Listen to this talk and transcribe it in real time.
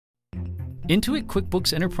Intuit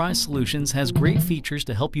QuickBooks Enterprise Solutions has great features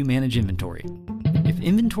to help you manage inventory. If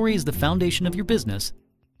inventory is the foundation of your business,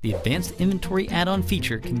 the Advanced Inventory add-on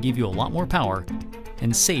feature can give you a lot more power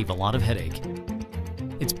and save a lot of headache.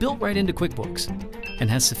 It's built right into QuickBooks and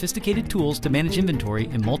has sophisticated tools to manage inventory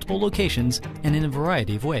in multiple locations and in a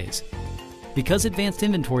variety of ways. Because Advanced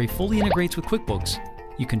Inventory fully integrates with QuickBooks,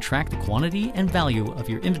 you can track the quantity and value of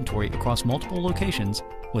your inventory across multiple locations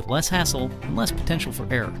with less hassle and less potential for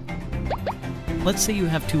error. Let's say you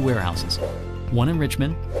have two warehouses, one in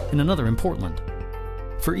Richmond and another in Portland.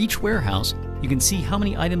 For each warehouse, you can see how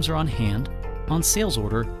many items are on hand, on sales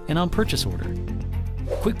order, and on purchase order.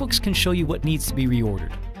 QuickBooks can show you what needs to be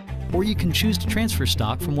reordered, or you can choose to transfer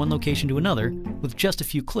stock from one location to another with just a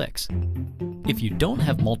few clicks. If you don't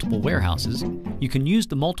have multiple warehouses, you can use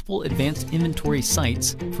the multiple Advanced Inventory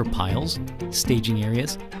sites for piles, staging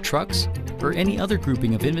areas, trucks, or any other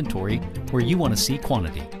grouping of inventory where you want to see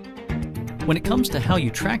quantity. When it comes to how you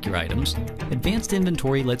track your items, Advanced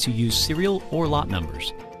Inventory lets you use serial or lot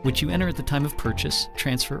numbers, which you enter at the time of purchase,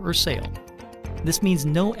 transfer, or sale. This means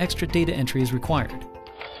no extra data entry is required.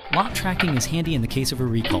 Lot tracking is handy in the case of a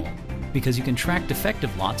recall, because you can track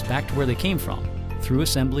defective lots back to where they came from, through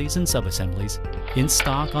assemblies and sub-assemblies, in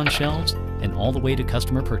stock on shelves, and all the way to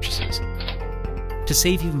customer purchases. To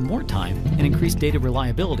save even more time and increase data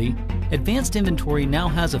reliability, Advanced Inventory now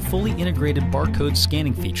has a fully integrated barcode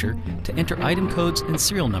scanning feature to enter item codes and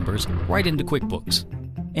serial numbers right into QuickBooks.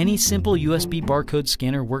 Any simple USB barcode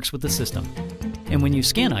scanner works with the system, and when you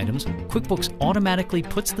scan items, QuickBooks automatically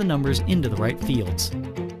puts the numbers into the right fields.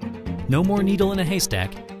 No more needle in a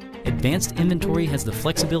haystack. Advanced Inventory has the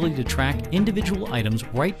flexibility to track individual items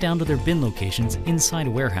right down to their bin locations inside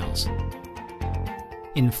a warehouse.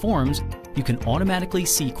 In Forms, you can automatically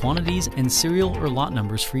see quantities and serial or lot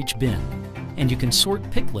numbers for each bin, and you can sort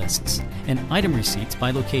pick lists and item receipts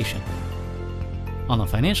by location. On the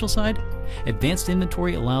financial side, Advanced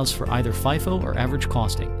Inventory allows for either FIFO or average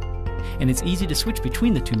costing, and it's easy to switch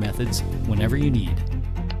between the two methods whenever you need.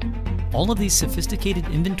 All of these sophisticated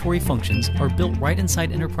inventory functions are built right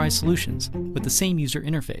inside Enterprise Solutions with the same user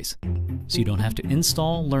interface, so you don't have to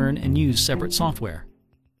install, learn, and use separate software.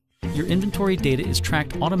 Your inventory data is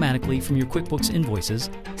tracked automatically from your QuickBooks invoices,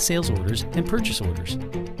 sales orders, and purchase orders.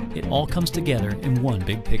 It all comes together in one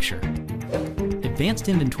big picture. Advanced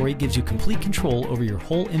Inventory gives you complete control over your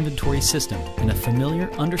whole inventory system in a familiar,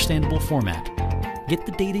 understandable format. Get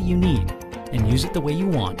the data you need and use it the way you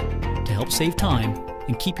want to help save time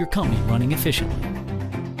and keep your company running efficiently.